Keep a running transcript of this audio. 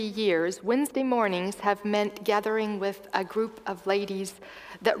years, Wednesday mornings have meant gathering with a group of ladies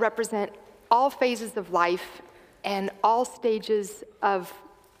that represent all phases of life and all stages of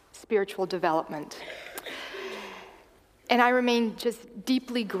spiritual development. And I remain just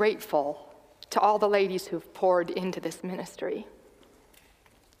deeply grateful to all the ladies who've poured into this ministry.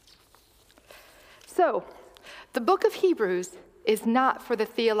 So, the book of Hebrews is not for the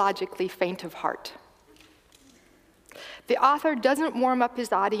theologically faint of heart. The author doesn't warm up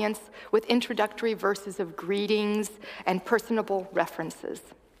his audience with introductory verses of greetings and personable references.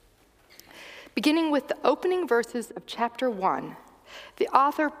 Beginning with the opening verses of chapter 1, the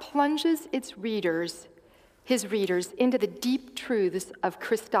author plunges his readers into the deep truths of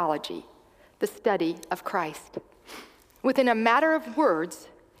Christology, the study of Christ. Within a matter of words,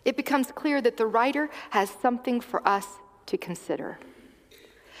 it becomes clear that the writer has something for us to consider.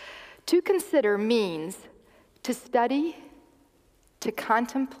 To consider means to study, to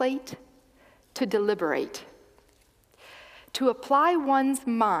contemplate, to deliberate, to apply one's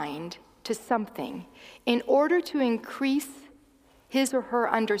mind to something in order to increase his or her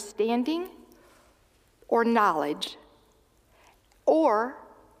understanding or knowledge, or,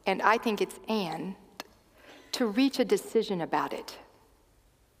 and I think it's and, to reach a decision about it.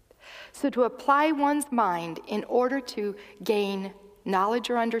 So to apply one's mind in order to gain knowledge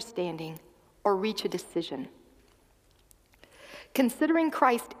or understanding or reach a decision. Considering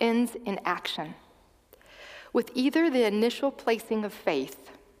Christ ends in action, with either the initial placing of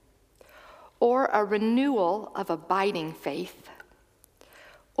faith or a renewal of abiding faith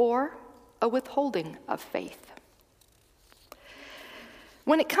or a withholding of faith.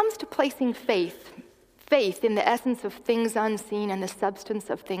 When it comes to placing faith in the essence of things unseen and the substance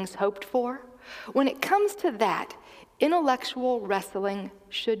of things hoped for, when it comes to that, intellectual wrestling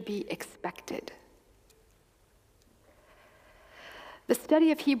should be expected. The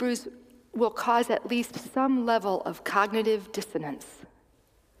study of Hebrews will cause at least some level of cognitive dissonance.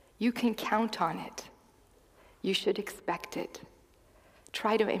 You can count on it. You should expect it.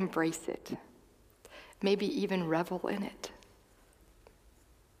 Try to embrace it. Maybe even revel in it.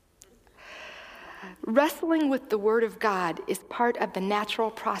 Wrestling with the Word of God is part of the natural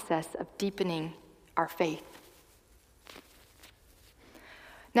process of deepening our faith.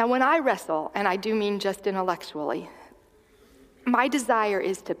 Now, when I wrestle, and I do mean just intellectually, my desire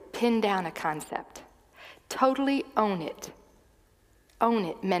is to pin down a concept, totally own it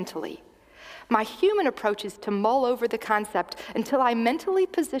mentally. My human approach is to mull over the concept until I mentally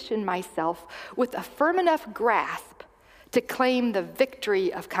position myself with a firm enough grasp to claim the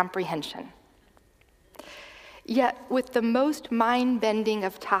victory of comprehension. Yet, with the most mind-bending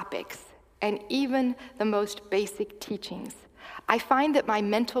of topics, and even the most basic teachings, I find that my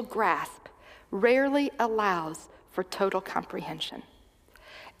mental grasp rarely allows for total comprehension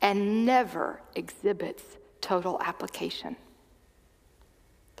and never exhibits total application.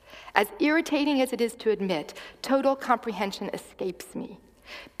 As irritating as it is to admit, total comprehension escapes me.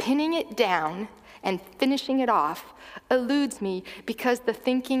 Pinning it down and finishing it off eludes me because the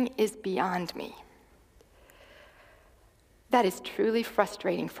thinking is beyond me. That is truly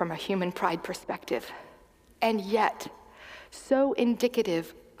frustrating from a human pride perspective, and yet so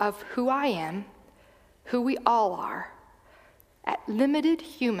indicative of who I am, who we all are, at limited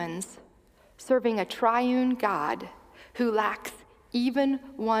humans serving a triune God who lacks even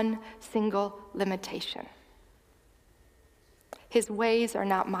one single limitation. His ways are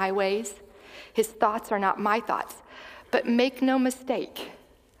not my ways. His thoughts are not my thoughts. But make no mistake,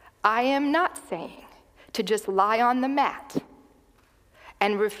 I am not saying to just lie on the mat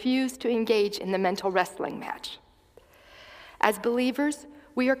and refuse to engage in the mental wrestling match. As believers,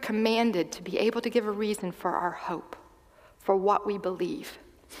 we are commanded to be able to give a reason for our hope, for what we believe.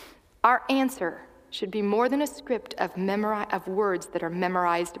 Our answer should be more than a script of words that are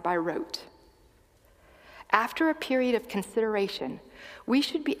memorized by rote. After a period of consideration, we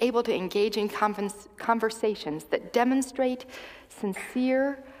should be able to engage in conversations that demonstrate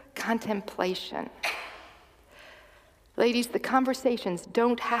sincere contemplation. Ladies, the conversations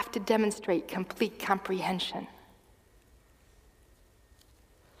don't have to demonstrate complete comprehension.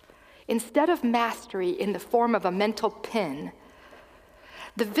 Instead of mastery in the form of a mental pin,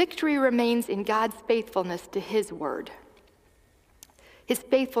 the victory remains in God's faithfulness to His word, His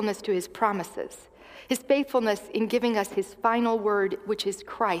faithfulness to His promises, His faithfulness in giving us His final word, which is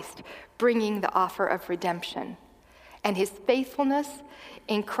Christ, bringing the offer of redemption, and His faithfulness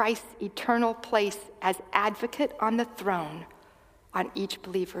in Christ's eternal place as advocate on the throne on each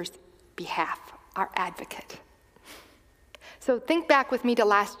believer's behalf, our advocate. So think back with me to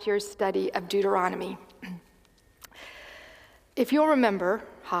last year's study of Deuteronomy. If you'll remember,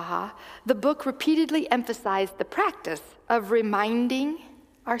 the book repeatedly emphasized the practice of reminding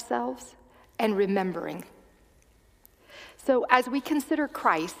ourselves and remembering. So as we consider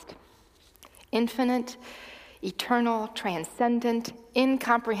Christ, infinite, eternal, transcendent,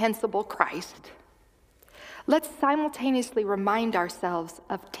 incomprehensible Christ, let's simultaneously remind ourselves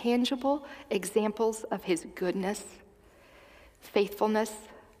of tangible examples of his goodness, faithfulness,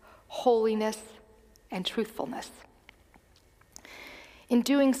 holiness, and truthfulness. In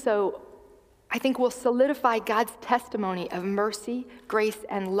doing so, I think we'll solidify God's testimony of mercy, grace,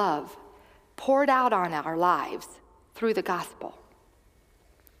 and love poured out on our lives through the gospel.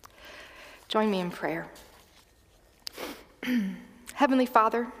 Join me in prayer. Heavenly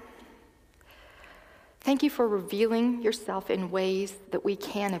Father, thank you for revealing yourself in ways that we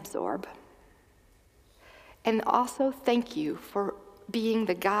can absorb. And also thank you for being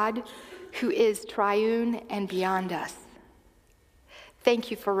the God who is triune and beyond us.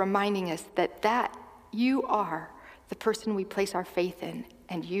 Thank you for reminding us that you are the person we place our faith in,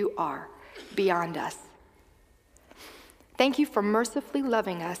 and you are beyond us. Thank you for mercifully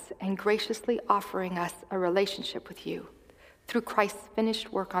loving us and graciously offering us a relationship with you through Christ's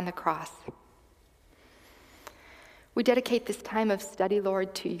finished work on the cross. We dedicate this time of study,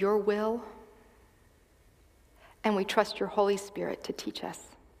 Lord, to your will, and we trust your Holy Spirit to teach us.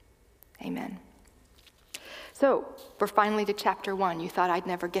 Amen. So, we're finally to chapter 1. You thought I'd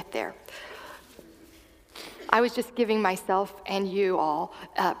never get there. I was just giving myself and you all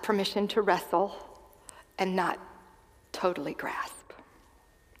permission to wrestle and not totally grasp.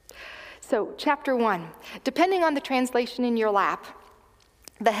 So, chapter 1. Depending on the translation in your lap,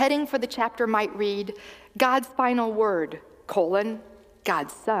 the heading for the chapter might read, God's final word,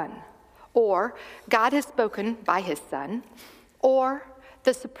 God's Son, or God has spoken by his Son, or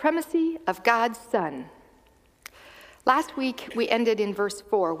the supremacy of God's Son. Last week, we ended in verse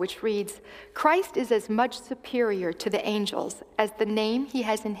 4, which reads, Christ is as much superior to the angels as the name he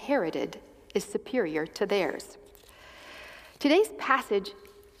has inherited is superior to theirs. Today's passage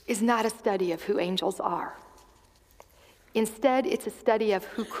is not a study of who angels are. Instead, it's a study of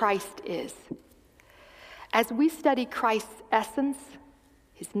who Christ is. As we study Christ's essence,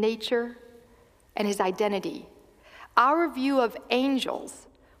 his nature, and his identity, our view of angels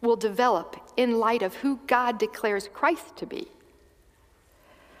will develop in light of who God declares Christ to be.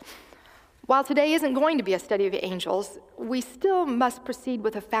 While today isn't going to be a study of angels, we still must proceed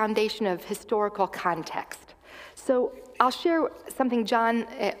with a foundation of historical context. So I'll share something John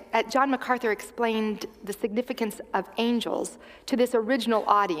MacArthur explained the significance of angels to this original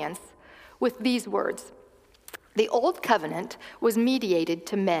audience with these words. The Old Covenant was mediated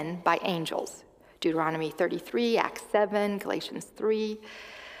to men by angels. Deuteronomy 33, Acts 7, Galatians 3.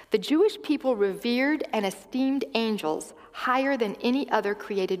 The Jewish people revered and esteemed angels higher than any other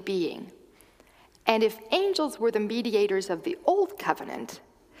created being. And if angels were the mediators of the Old Covenant,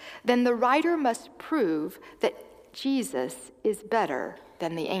 then the writer must prove that Jesus is better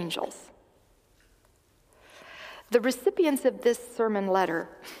than the angels. The recipients of this sermon letter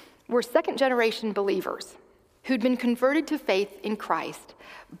were second-generation believers who'd been converted to faith in Christ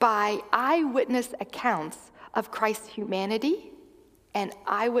by eyewitness accounts of Christ's humanity and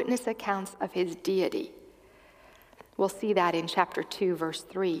eyewitness accounts of his deity. We'll see that in chapter 2, verse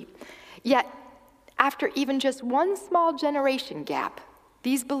 3. Yet, after even just one small generation gap,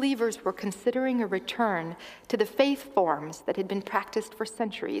 these believers were considering a return to the faith forms that had been practiced for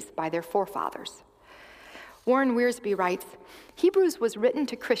centuries by their forefathers. Warren Wiersbe writes, Hebrews was written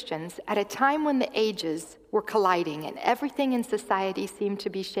to Christians at a time when the ages were colliding and everything in society seemed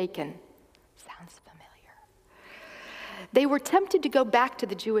to be shaken. Sounds familiar. They were tempted to go back to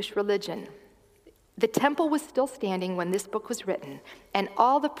the Jewish religion. The temple was still standing when this book was written, and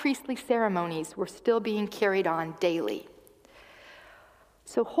all the priestly ceremonies were still being carried on daily.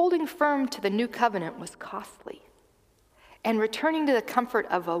 So holding firm to the new covenant was costly, and returning to the comfort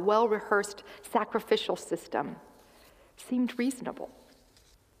of a well-rehearsed sacrificial system seemed reasonable.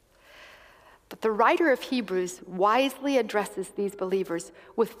 But the writer of Hebrews wisely addresses these believers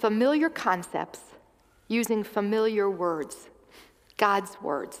with familiar concepts using familiar words, God's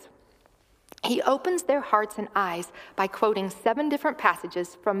words. He opens their hearts and eyes by quoting 7 different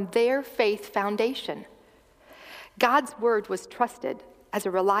passages from their faith foundation. God's word was trusted as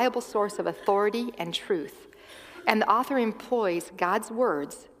a reliable source of authority and truth, and the author employs God's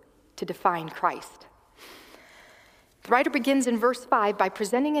words to define Christ. The writer begins in verse 5 by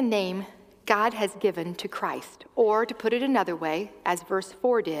presenting a name God has given to Christ, or to put it another way, as verse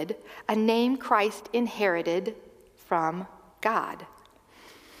 4 did, a name Christ inherited from God.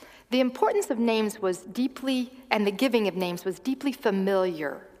 The importance of names and the giving of names was deeply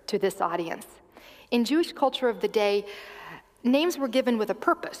familiar to this audience. In Jewish culture of the day, names were given with a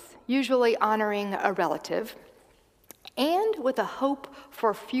purpose, usually honoring a relative, and with a hope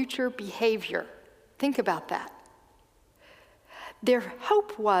for future behavior. Think about that. Their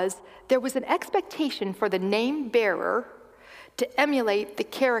hope was there was an expectation for the name bearer to emulate the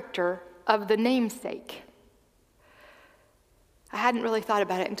character of the namesake. I hadn't really thought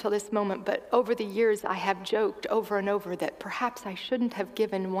about it until this moment, but over the years I have joked over and over that perhaps I shouldn't have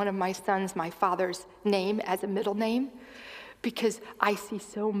given one of my sons my father's name as a middle name, because I see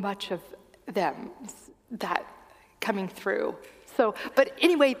so much of them that coming through. But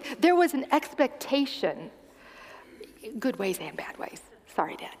anyway, there was an expectation, good ways and bad ways.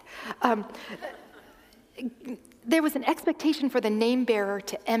 Sorry, Dad. There was an expectation for the name bearer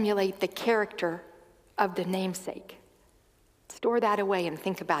to emulate the character of the namesake. Store that away and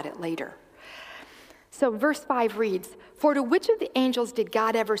think about it later. So verse 5 reads, "For to which of the angels did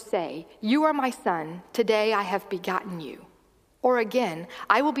God ever say, 'You are my son, today I have begotten you'? Or again,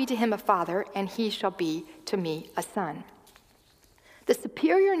 'I will be to him a father, and he shall be to me a son'?" The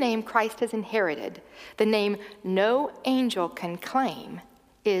superior name Christ has inherited, the name no angel can claim,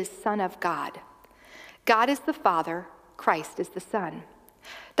 is Son of God. God is the Father, Christ is the Son.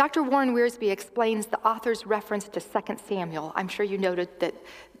 Dr. Warren Wiersbe explains the author's reference to 2 Samuel. I'm sure you noted that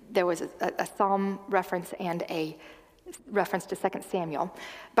there was a psalm reference and a reference to 2 Samuel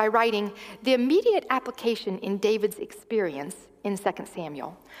by writing, "The immediate application in David's experience in 2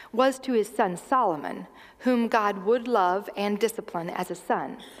 Samuel was to his son Solomon, whom God would love and discipline as a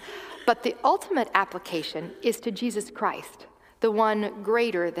son. But the ultimate application is to Jesus Christ, the one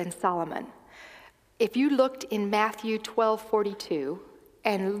greater than Solomon." If you looked in Matthew 12:42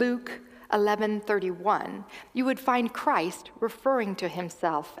 and Luke 11:31, you would find Christ referring to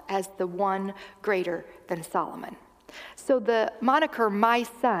himself as the one greater than Solomon. So the moniker, my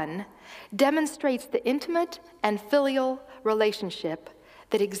son, demonstrates the intimate and filial relationship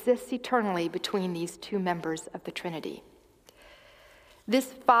that exists eternally between these two members of the Trinity.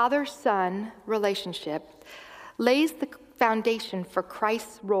 This father-son relationship lays the foundation for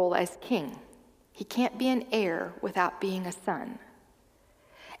Christ's role as king. He can't be an heir without being a son.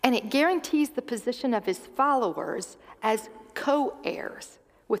 And it guarantees the position of his followers as co-heirs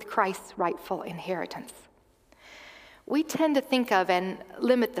with Christ's rightful inheritance. We tend to think of and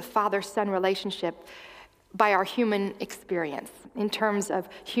limit the father-son relationship by our human experience in terms of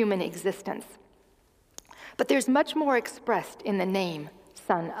human existence. But there's much more expressed in the name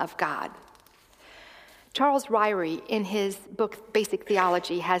Son of God. Charles Ryrie, in his book Basic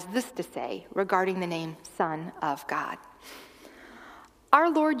Theology, has this to say regarding the name Son of God. Our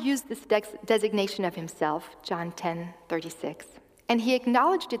Lord used this designation of himself, John 10:36, and he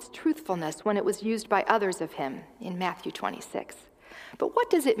acknowledged its truthfulness when it was used by others of him in Matthew 26. But what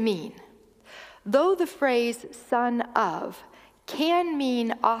does it mean? Though the phrase son of can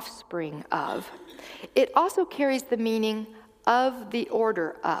mean offspring of, it also carries the meaning of the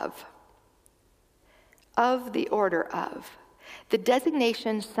order of. Of the order of. The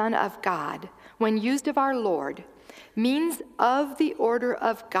designation Son of God, when used of our Lord, means of the order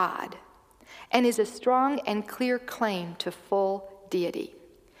of God and is a strong and clear claim to full deity.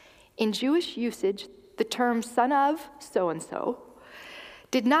 In Jewish usage, the term son of so-and-so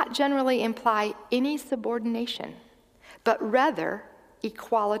did not generally imply any subordination, but rather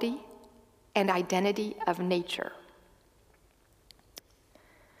equality and identity of nature.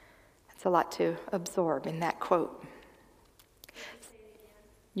 That's a lot to absorb in that quote.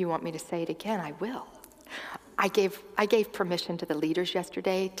 You want me to say it again? I will. I gave permission to the leaders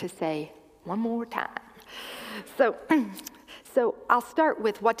yesterday to say one more time. So I'll start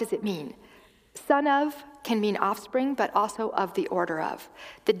with, what does it mean? Son of can mean offspring, but also of the order of.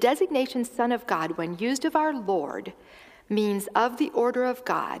 The designation Son of God, when used of our Lord, means of the order of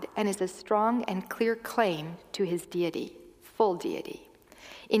God and is a strong and clear claim to his deity, full deity.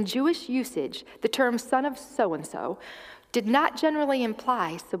 In Jewish usage, the term son of so-and-so did not generally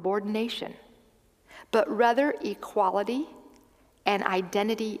imply subordination, but rather equality and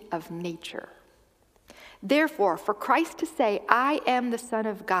identity of nature. Therefore, for Christ to say, I am the Son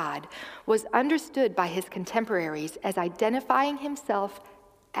of God, was understood by his contemporaries as identifying himself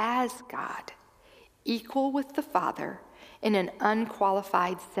as God, equal with the Father in an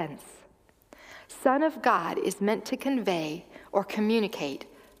unqualified sense. Son of God is meant to convey or communicate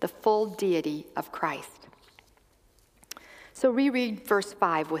the full deity of Christ. So reread verse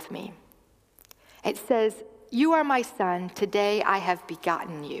 5 with me. It says, "You are my son, today I have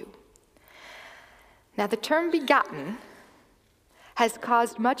begotten you." Now the term begotten has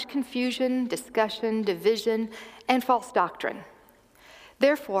caused much confusion, discussion, division, and false doctrine.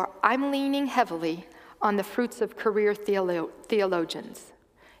 Therefore, I'm leaning heavily on the fruits of career theologians.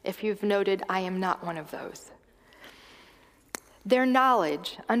 If you've noted, I am not one of those. Their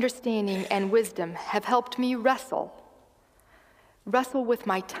knowledge, understanding, and wisdom have helped me wrestle with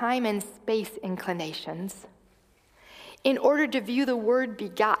my time and space inclinations in order to view the word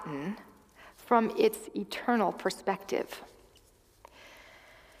begotten from its eternal perspective.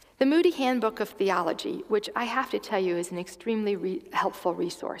 The Moody Handbook of Theology, which I have to tell you is an extremely helpful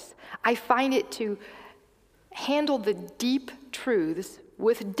resource. I find it to handle the deep truths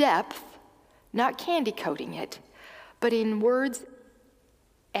with depth, not candy coating it, but in words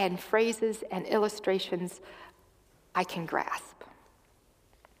and phrases and illustrations I can grasp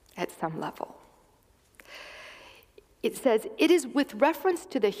at some level. It says, it is with reference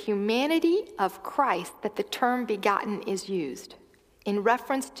to the humanity of Christ that the term begotten is used. In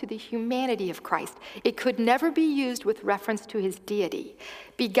reference to the humanity of Christ. It could never be used with reference to his deity.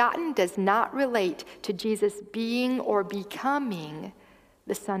 Begotten does not relate to Jesus being or becoming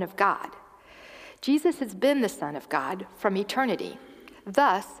the Son of God. Jesus has been the Son of God from eternity.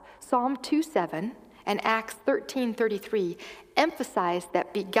 Thus, Psalm 2:7 and Acts 13:33 emphasize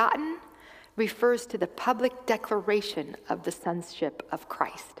that begotten refers to the public declaration of the sonship of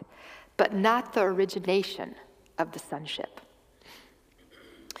Christ, but not the origination of the sonship.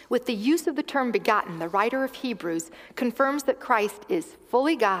 With the use of the term begotten, the writer of Hebrews confirms that Christ is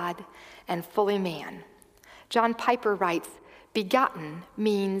fully God and fully man. John Piper writes, begotten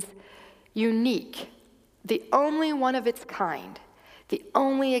means unique, the only one of its kind, the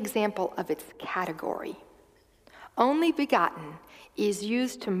only example of its category. Only begotten is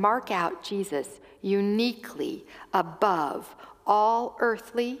used to mark out Jesus uniquely above all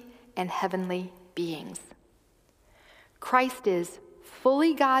earthly and heavenly beings. Christ is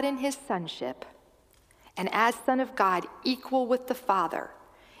fully God in his sonship, and as Son of God, equal with the Father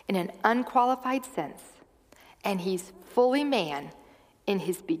in an unqualified sense, and he's fully man in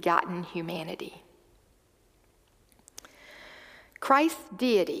his begotten humanity. Christ's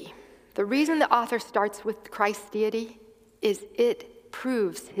deity, the reason the author starts with Christ's deity is it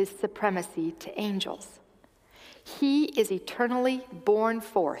proves his supremacy to angels. He is eternally born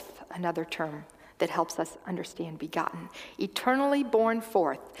forth, another term that helps us understand begotten. Eternally born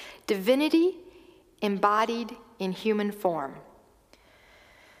forth, divinity embodied in human form.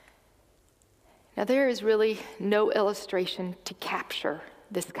 Now, there is really no illustration to capture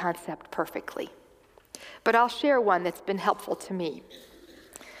this concept perfectly, but I'll share one that's been helpful to me.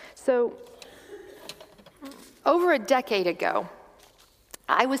 So, over a decade ago,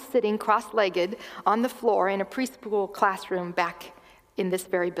 I was sitting cross-legged on the floor in a preschool classroom back in this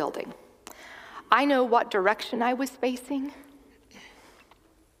very building. I know what direction I was facing.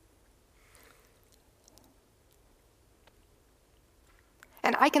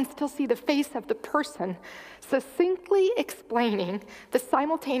 And I can still see the face of the person succinctly explaining the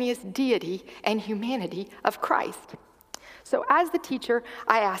simultaneous deity and humanity of Christ. So as the teacher,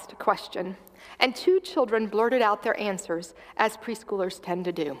 I asked a question, and two children blurted out their answers, as preschoolers tend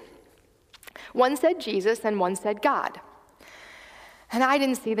to do. One said Jesus and one said God. And I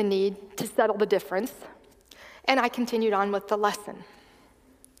didn't see the need to settle the difference, and I continued on with the lesson.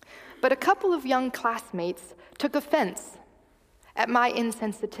 But a couple of young classmates took offense at my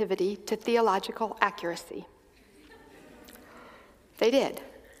insensitivity to theological accuracy. They did.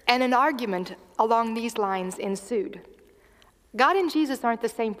 And an argument along these lines ensued. God and Jesus aren't the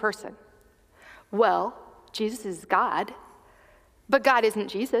same person. Well, Jesus is God, but God isn't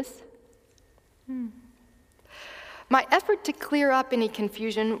Jesus. My effort to clear up any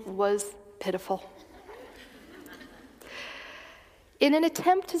confusion was pitiful. In an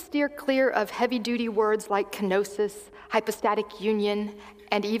attempt to steer clear of heavy-duty words like kenosis, hypostatic union,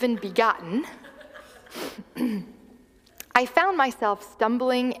 and even begotten, I found myself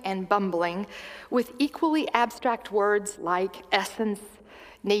stumbling and bumbling with equally abstract words like essence,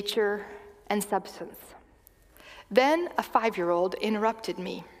 nature, and substance. Then a 5-year-old interrupted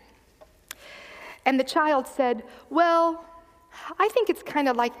me. And the child said, well, I think it's kind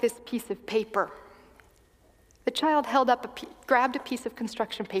of like this piece of paper. The child grabbed a piece of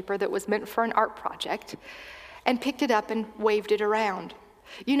construction paper that was meant for an art project and picked it up and waved it around.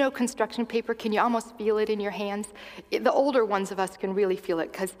 You know, construction paper, can you almost feel it in your hands? The older ones of us can really feel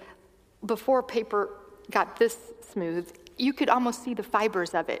it because before paper got this smooth, you could almost see the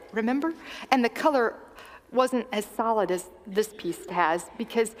fibers of it, remember? And the color wasn't as solid as this piece has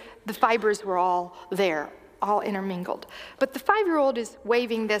because the fibers were all there, all intermingled. But the 5-year-old is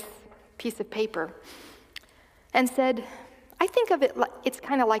waving this piece of paper and said, I think of it, it's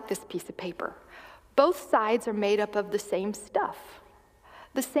kind of like this piece of paper. Both sides are made up of the same stuff,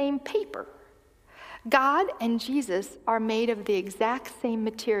 the same paper. God and Jesus are made of the exact same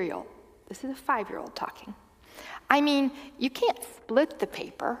material. This is a 5-year-old talking. I mean, you can't split the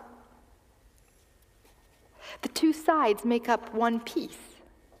paper. The two sides make up one piece.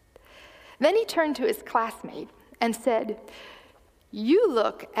 Then he turned to his classmate and said, "You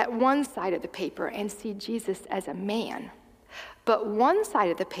look at one side of the paper and see Jesus as a man, but one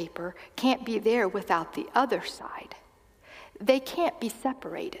side of the paper can't be there without the other side. They can't be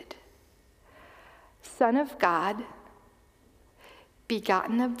separated. Son of God,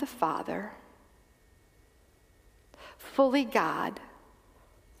 begotten of the Father, fully God,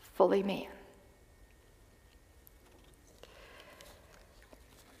 fully man."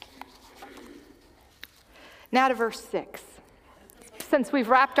 Now to verse 6. Since we've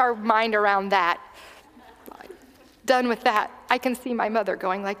wrapped our mind around that, done with that, I can see my mother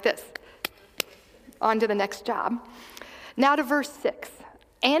going like this. On to the next job. Now to verse 6.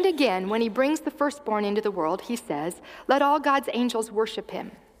 "And again, when he brings the firstborn into the world, he says, 'Let all God's angels worship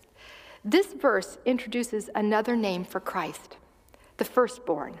him.'" This verse introduces another name for Christ, the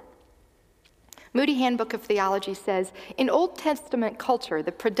firstborn. Moody Handbook of Theology says, in Old Testament culture,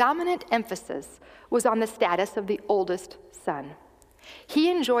 the predominant emphasis was on the status of the oldest son. He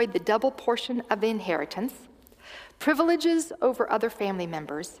enjoyed the double portion of the inheritance, privileges over other family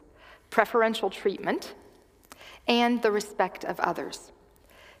members, preferential treatment, and the respect of others.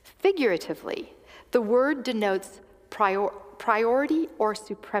 Figuratively, the word denotes priority or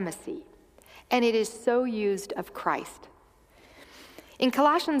supremacy, and it is so used of Christ. In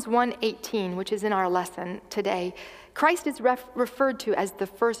Colossians 1:18, which is in our lesson today, Christ is referred to as the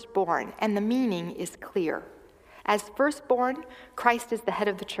firstborn, and the meaning is clear. As firstborn, Christ is the head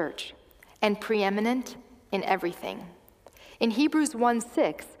of the church and preeminent in everything. In Hebrews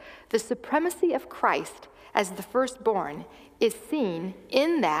 1:6, the supremacy of Christ as the firstborn is seen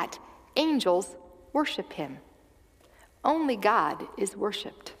in that angels worship him. Only God is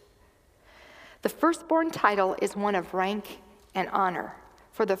worshiped. The firstborn title is one of rank and honor,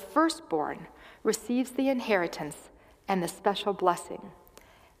 for the firstborn receives the inheritance and the special blessing.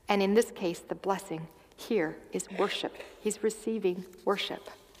 And in this case, the blessing here is worship. He's receiving worship.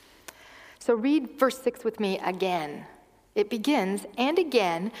 So read verse 6 with me again. It begins, "And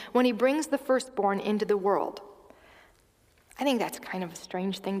again, when he brings the firstborn into the world." I think that's kind of a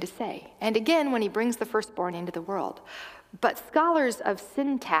strange thing to say. And again, when he brings the firstborn into the world. But scholars of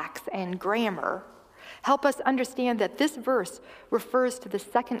syntax and grammar help us understand that this verse refers to the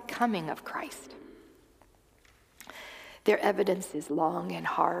second coming of Christ. Their evidence is long and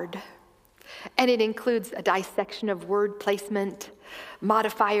hard, and it includes a dissection of word placement,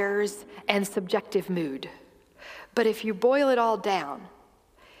 modifiers, and subjective mood. But if you boil it all down,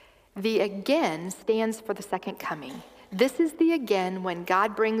 the again stands for the second coming. This is the again when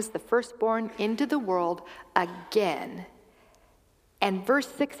God brings the firstborn into the world again. And verse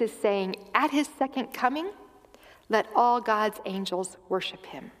 6 is saying, at his second coming, let all God's angels worship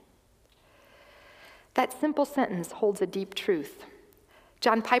him. That simple sentence holds a deep truth.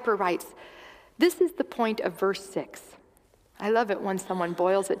 John Piper writes, "This is the point of verse 6. I love it when someone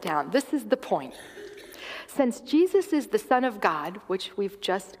boils it down. This is the point. Since Jesus is the Son of God, which we've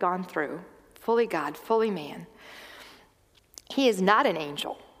just gone through, fully God, fully man, he is not an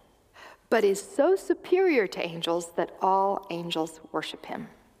angel, but is so superior to angels that all angels worship him.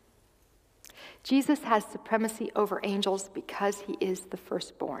 Jesus has supremacy over angels because he is the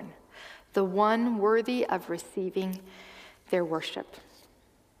firstborn, the one worthy of receiving their worship."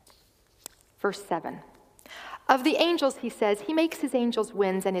 Verse 7. "Of the angels," he says, "he makes his angels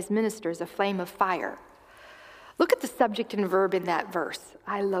winds and his ministers a flame of fire." Look at the subject and verb in that verse.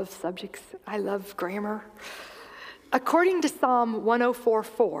 I love subjects. I love grammar. According to Psalm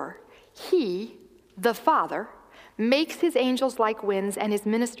 104:4, he, the Father, makes his angels like winds and his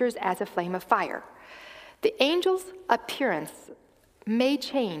ministers as a flame of fire. The angel's appearance may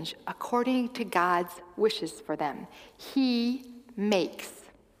change according to God's wishes for them. He makes.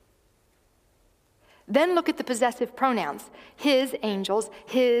 Then look at the possessive pronouns. His angels,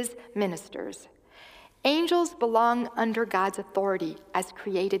 his ministers. Angels belong under God's authority as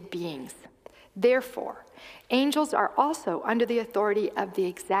created beings. Therefore, angels are also under the authority of the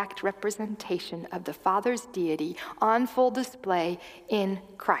exact representation of the Father's deity on full display in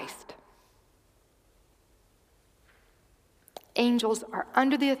Christ. Angels are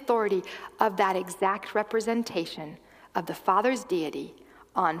under the authority of that exact representation of the Father's deity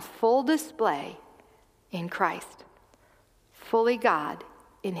on full display in Christ, fully God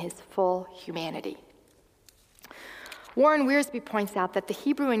in his full humanity. Warren Wiersbe points out that the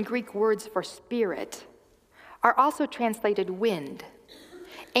Hebrew and Greek words for spirit are also translated wind.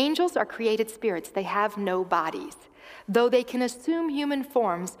 Angels are created spirits. They have no bodies, though they can assume human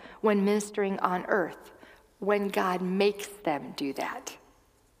forms when ministering on earth, when God makes them do that.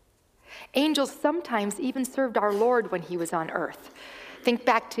 Angels sometimes even served our Lord when he was on earth. Think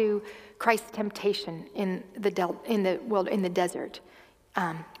back to Christ's temptation in the desert,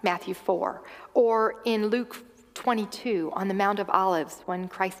 Matthew 4, or in Luke 22 on the Mount of Olives when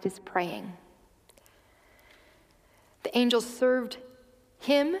Christ is praying. The angels served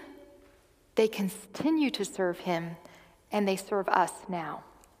him, they continue to serve him, and they serve us now.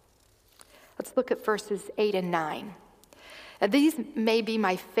 Let's look at verses 8 and 9. Now, these may be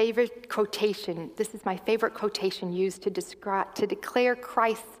my favorite quotation. This is my favorite quotation used to declare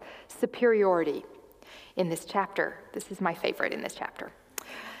Christ's superiority in this chapter. This is my favorite in this chapter.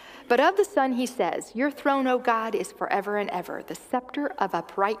 But of the Son he says, "Your throne, O God, is forever and ever. The scepter of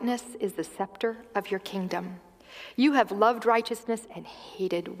uprightness is the scepter of your kingdom. You have loved righteousness and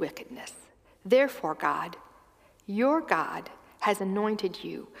hated wickedness. Therefore, God, your God, has anointed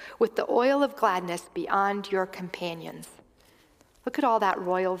you with the oil of gladness beyond your companions." Look at all that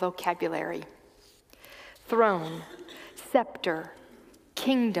royal vocabulary. Throne, scepter,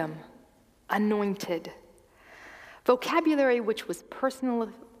 kingdom, anointed. Vocabulary which was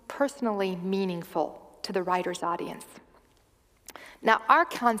personally meaningful to the writer's audience. Now, our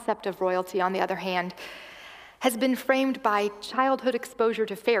concept of royalty, on the other hand, has been framed by childhood exposure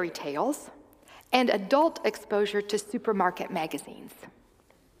to fairy tales and adult exposure to supermarket magazines,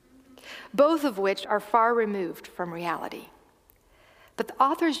 both of which are far removed from reality. But the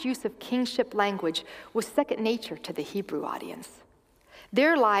author's use of kingship language was second nature to the Hebrew audience.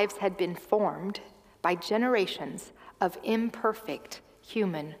 Their lives had been formed by generations of imperfect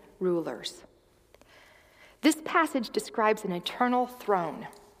human rulers. This passage describes an eternal throne.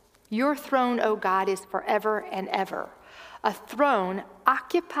 Your throne, O God, is forever and ever, a throne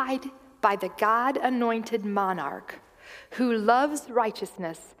occupied by the God-anointed monarch who loves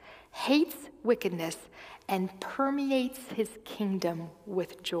righteousness, hates wickedness, and permeates his kingdom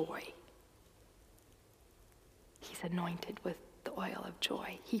with joy. He's anointed with the oil of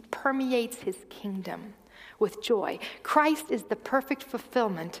joy. He permeates his kingdom with joy. Christ is the perfect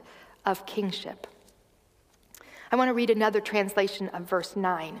fulfillment of kingship. I want to read another translation of verse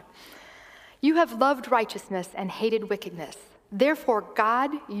 9. You have loved righteousness and hated wickedness. Therefore,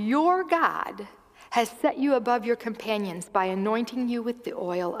 God, your God, has set you above your companions by anointing you with the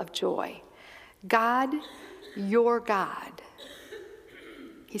oil of joy. God, your God.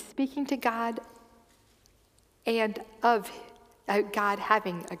 He's speaking to God and of God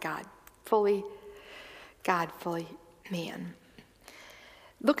having a God, fully God, fully man.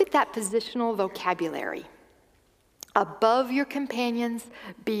 Look at that positional vocabulary. Above your companions,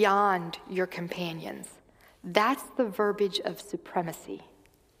 beyond your companions. That's the verbiage of supremacy.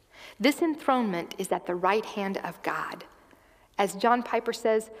 This enthronement is at the right hand of God. As John Piper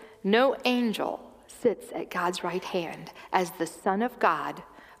says, no angel sits at God's right hand as the Son of God,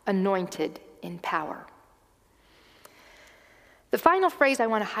 anointed in power. The final phrase I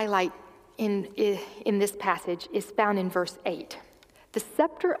want to highlight in this passage is found in verse 8. The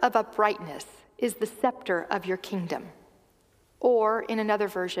scepter of uprightness is the scepter of your kingdom. Or, in another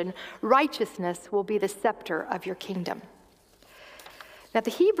version, righteousness will be the scepter of your kingdom. Now,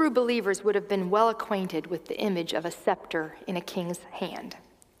 the Hebrew believers would have been well acquainted with the image of a scepter in a king's hand.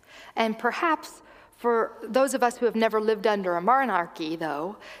 And perhaps for those of us who have never lived under a monarchy,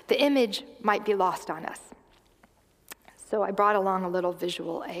 though, the image might be lost on us. So I brought along a little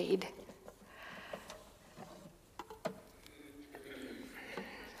visual aid.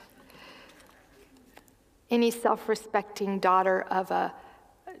 Any self-respecting daughter of a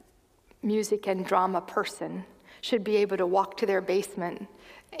music and drama person should be able to walk to their basement,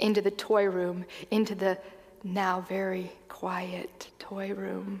 into the toy room, into the now very quiet toy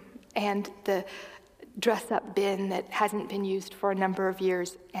room, and the dress-up bin that hasn't been used for a number of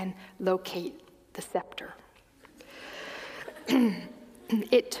years, and locate the scepter.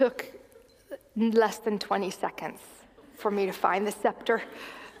 It took less than 20 seconds for me to find the scepter.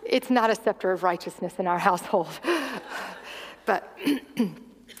 It's not a scepter of righteousness in our household, but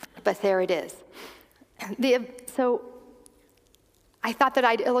there it is. So I thought that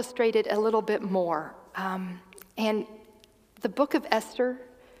I'd illustrate it a little bit more. And the book of Esther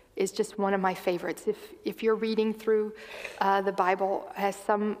is just one of my favorites. If you're reading through the Bible, as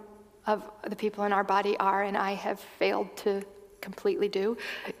some of the people in our body are, and I have failed to completely do,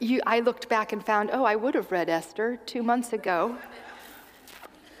 I looked back and found, I would have read Esther 2 months ago.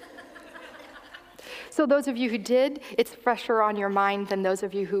 So those of you who did, it's fresher on your mind than those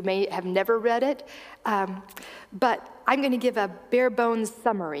of you who may have never read it. But I'm going to give a bare bones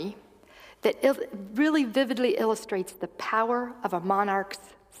summary that really vividly illustrates the power of a monarch's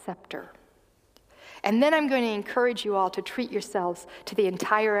scepter. And then I'm going to encourage you all to treat yourselves to the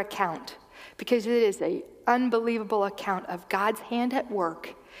entire account, because it is an unbelievable account of God's hand at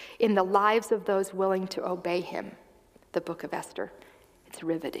work in the lives of those willing to obey him. The book of Esther. It's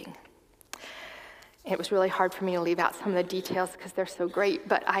riveting. It was really hard for me to leave out some of the details because they're so great,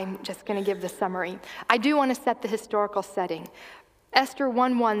 but I'm just going to give the summary. I do want to set the historical setting. Esther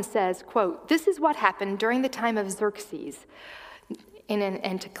 1:1 says, quote, "This is what happened during the time of Xerxes."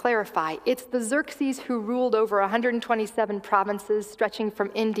 And to clarify, it's the Xerxes who ruled over 127 provinces stretching from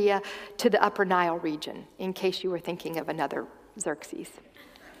India to the Upper Nile region, in case you were thinking of another Xerxes.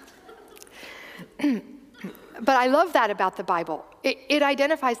 But I love that about the Bible. It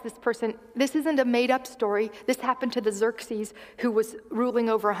identifies this person. This isn't a made-up story. This happened to the Xerxes who was ruling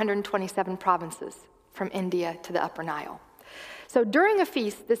over 127 provinces from India to the Upper Nile. So during a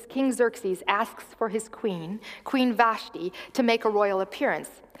feast, this King Xerxes asks for his queen, Queen Vashti, to make a royal appearance,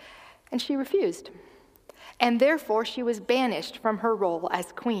 and she refused. And therefore, she was banished from her role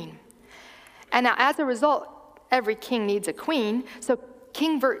as queen. And now, as a result, every king needs a queen, so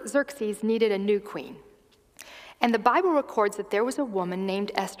King Xerxes needed a new queen. And the Bible records that there was a woman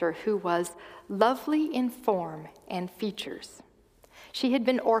named Esther who was lovely in form and features. She had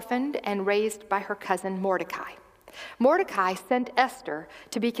been orphaned and raised by her cousin Mordecai. Mordecai sent Esther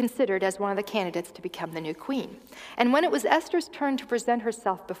to be considered as one of the candidates to become the new queen. And when it was Esther's turn to present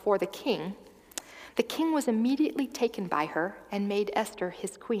herself before the king was immediately taken by her and made Esther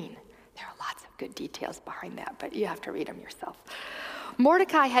his queen. There are lots of good details behind that, but you have to read them yourself.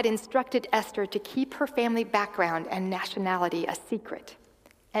 Mordecai had instructed Esther to keep her family background and nationality a secret.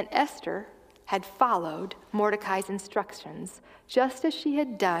 And Esther had followed Mordecai's instructions, just as she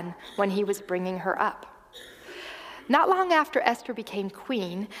had done when he was bringing her up. Not long after Esther became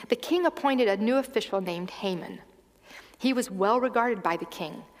queen, the king appointed a new official named Haman. He was well regarded by the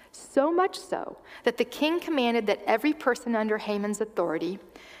king, so much so that the king commanded that every person under Haman's authority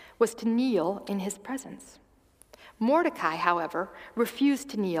was to kneel in his presence. Mordecai, however, refused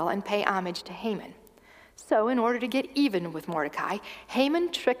to kneel and pay homage to Haman. So, in order to get even with Mordecai,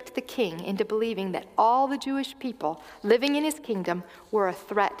 Haman tricked the king into believing that all the Jewish people living in his kingdom were a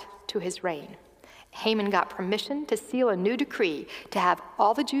threat to his reign. Haman got permission to seal a new decree to have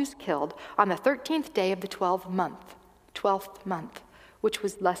all the Jews killed on the 13th day of the 12th month, which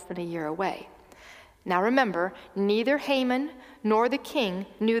was less than a year away. Now remember, neither Haman nor the king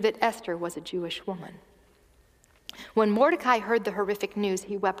knew that Esther was a Jewish woman. When Mordecai heard the horrific news,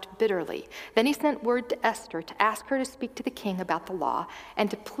 he wept bitterly. Then he sent word to Esther to ask her to speak to the king about the law and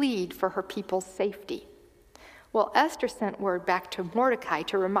to plead for her people's safety. Well, Esther sent word back to Mordecai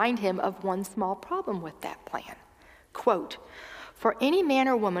to remind him of one small problem with that plan. Quote, "For any man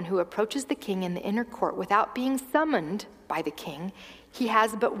or woman who approaches the king in the inner court without being summoned by the king, he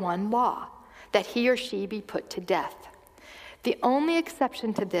has but one law, that he or she be put to death. The only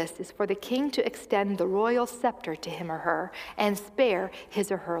exception to this is for the king to extend the royal scepter to him or her and spare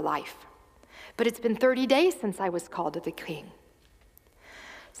his or her life. But it's been 30 days since I was called to the king."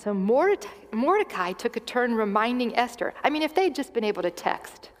 So Mordecai took a turn reminding Esther. I mean, if they'd just been able to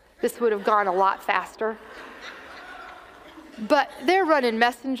text, this would have gone a lot faster. But they're running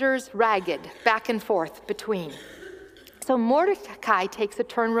messengers ragged back and forth between. So Mordecai takes a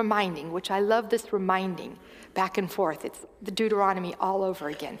turn reminding, which I love this reminding, back and forth. It's the Deuteronomy all over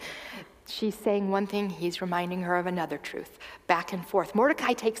again. She's saying one thing, he's reminding her of another truth, back and forth.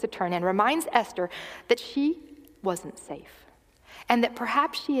 Mordecai takes a turn and reminds Esther that she wasn't safe, and that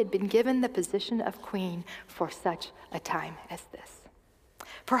perhaps she had been given the position of queen for such a time as this.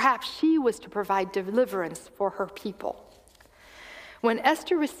 Perhaps she was to provide deliverance for her people. When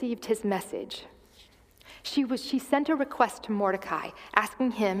Esther received his message, she sent a request to Mordecai,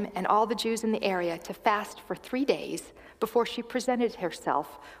 asking him and all the Jews in the area to fast for 3 days before she presented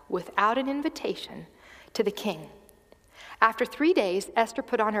herself without an invitation to the king. After 3 days, Esther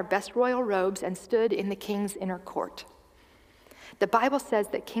put on her best royal robes and stood in the king's inner court. The Bible says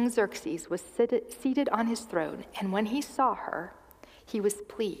that King Xerxes was seated on his throne, and when he saw her, he was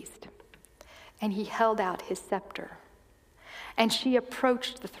pleased, and he held out his scepter. And she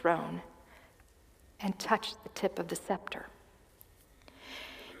approached the throne and touched the tip of the scepter.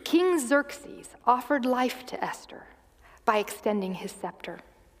 King Xerxes offered life to Esther by extending his scepter.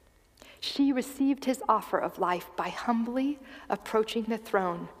 She received his offer of life by humbly approaching the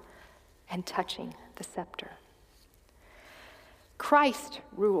throne and touching the scepter. Christ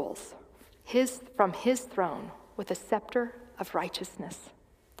rules from his throne with a scepter of righteousness.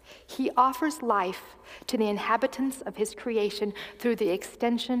 He offers life to the inhabitants of his creation through the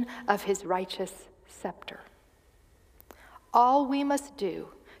extension of his righteous scepter. All we must do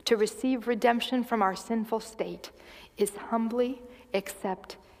to receive redemption from our sinful state is humbly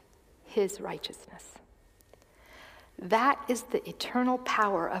accept his righteousness. That is the eternal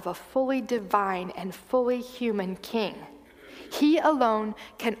power of a fully divine and fully human king. He alone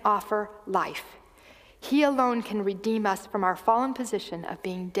can offer life. He alone can redeem us from our fallen position of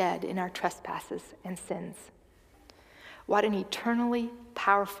being dead in our trespasses and sins. What an eternally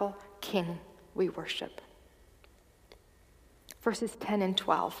powerful king we worship. Verses 10 and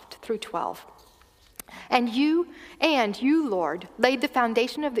 12 through 12. And you, Lord, laid the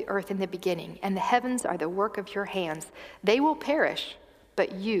foundation of the earth in the beginning, and the heavens are the work of your hands. They will perish,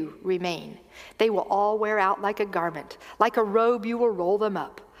 but you remain. They will all wear out like a garment. Like a robe, you will roll them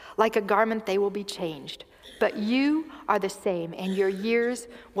up. Like a garment, they will be changed. But you are the same, and your years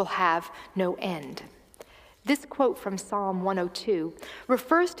will have no end. This quote from Psalm 102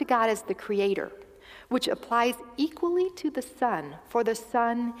 refers to God as the creator, which applies equally to the Son, for the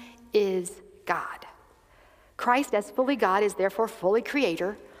Son is God. Christ, as fully God, is therefore fully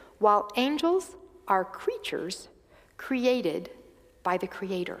creator, while angels are creatures created by the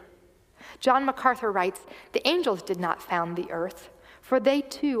Creator. John MacArthur writes, "The angels did not found the earth, for they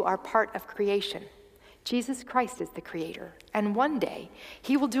too are part of creation. Jesus Christ is the creator, and one day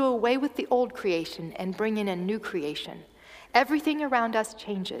he will do away with the old creation and bring in a new creation. Everything around us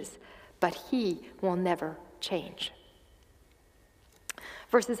changes, but he will never change."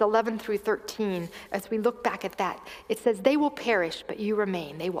 Verses 11 through 13, as we look back at that, it says, "They will perish, but you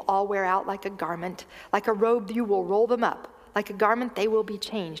remain. They will all wear out like a garment. Like a robe, you will roll them up. Like a garment, they will be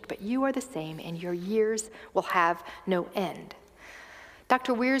changed, but you are the same, and your years will have no end."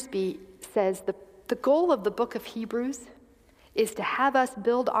 Dr. Wiersbe says the goal of the book of Hebrews is to have us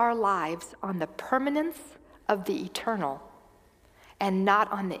build our lives on the permanence of the eternal and not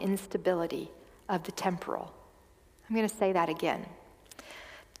on the instability of the temporal. I'm going to say that again.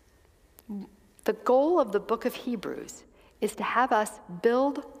 The goal of the book of Hebrews is to have us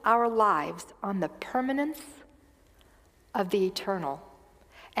build our lives on the permanence of the eternal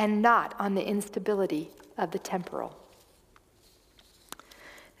and not on the instability of the temporal.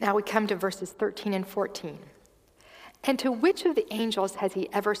 Now we come to verses 13 and 14. "And to which of the angels has he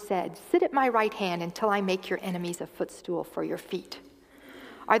ever said, 'Sit at my right hand until I make your enemies a footstool for your feet'?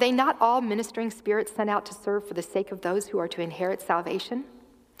 Are they not all ministering spirits sent out to serve for the sake of those who are to inherit salvation?"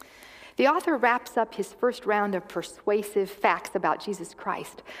 The author wraps up his first round of persuasive facts about Jesus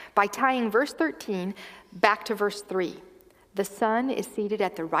Christ by tying verse 13 back to verse 3. The Son is seated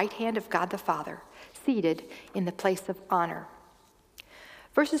at the right hand of God the Father, seated in the place of honor.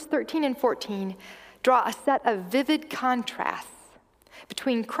 Verses 13 and 14 draw a set of vivid contrasts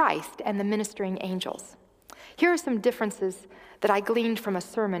between Christ and the ministering angels. Here are some differences that I gleaned from a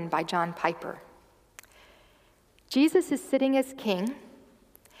sermon by John Piper. Jesus is sitting as king.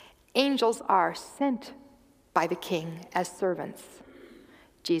 Angels are sent by the king as servants.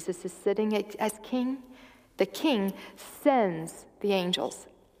 Jesus is sitting as king. The king sends the angels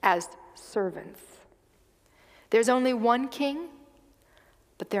as servants. There's only one king,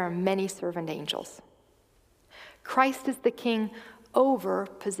 but there are many servant angels. Christ is the king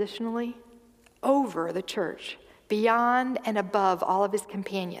positionally, over the church, beyond and above all of his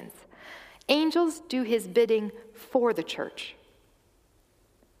companions. Angels do his bidding for the church.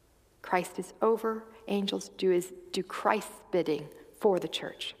 Christ is over, angels do Christ's bidding for the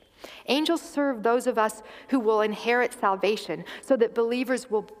church. Angels serve those of us who will inherit salvation so that believers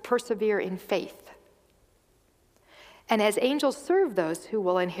will persevere in faith. And as angels serve those who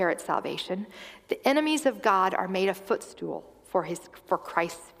will inherit salvation, the enemies of God are made a footstool for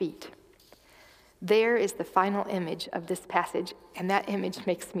Christ's feet. There is the final image of this passage, and that image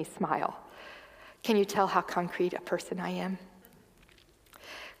makes me smile. Can you tell how concrete a person I am?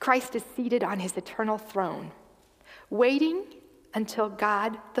 Christ is seated on his eternal throne, waiting until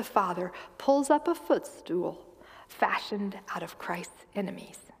God the Father pulls up a footstool fashioned out of Christ's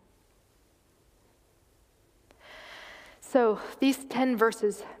enemies. So these 10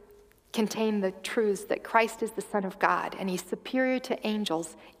 verses contain the truths that Christ is the Son of God and he's superior to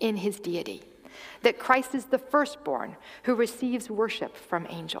angels in his deity, that Christ is the firstborn who receives worship from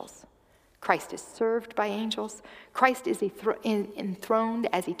angels. Christ is served by angels. Christ is enthroned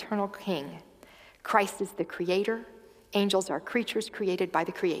as eternal king. Christ is the creator. Angels are creatures created by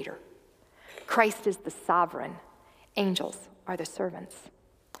the Creator. Christ is the sovereign. Angels are the servants.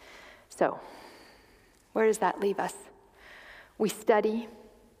 So, where does that leave us? We study,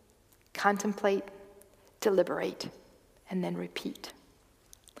 contemplate, deliberate, and then repeat.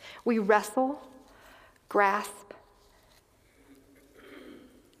 We wrestle, grasp,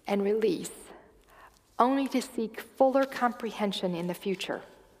 and release, only to seek fuller comprehension in the future.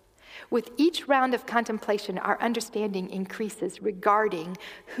 With each round of contemplation, our understanding increases regarding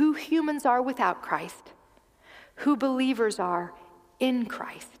who humans are without Christ, who believers are in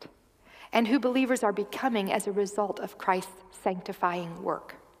Christ, and who believers are becoming as a result of Christ's sanctifying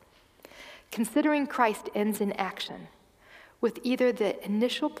work. Considering Christ ends in action with either the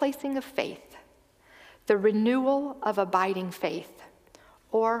initial placing of faith, the renewal of abiding faith,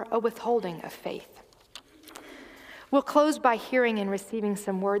 or a withholding of faith. We'll close by hearing and receiving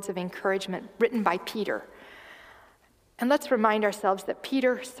some words of encouragement written by Peter. And let's remind ourselves that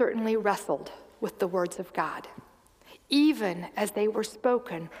Peter certainly wrestled with the words of God, even as they were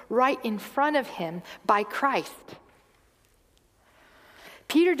spoken right in front of him by Christ.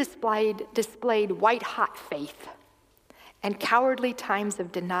 Peter displayed white-hot faith and cowardly times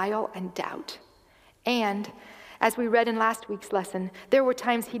of denial and doubt. And, as we read in last week's lesson, there were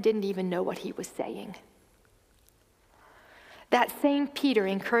times he didn't even know what he was saying. That same Peter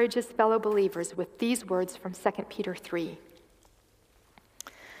encourages fellow believers with these words from 2 Peter 3.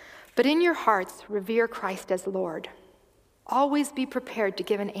 But in your hearts, revere Christ as Lord. Always be prepared to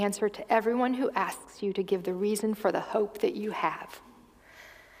give an answer to everyone who asks you to give the reason for the hope that you have.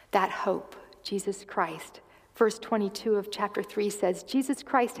 That hope, Jesus Christ. Verse 22 of chapter 3 says, Jesus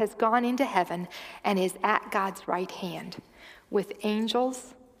Christ has gone into heaven and is at God's right hand with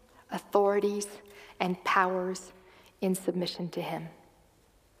angels, authorities, and powers in submission to him.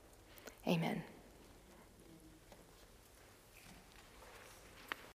 Amen.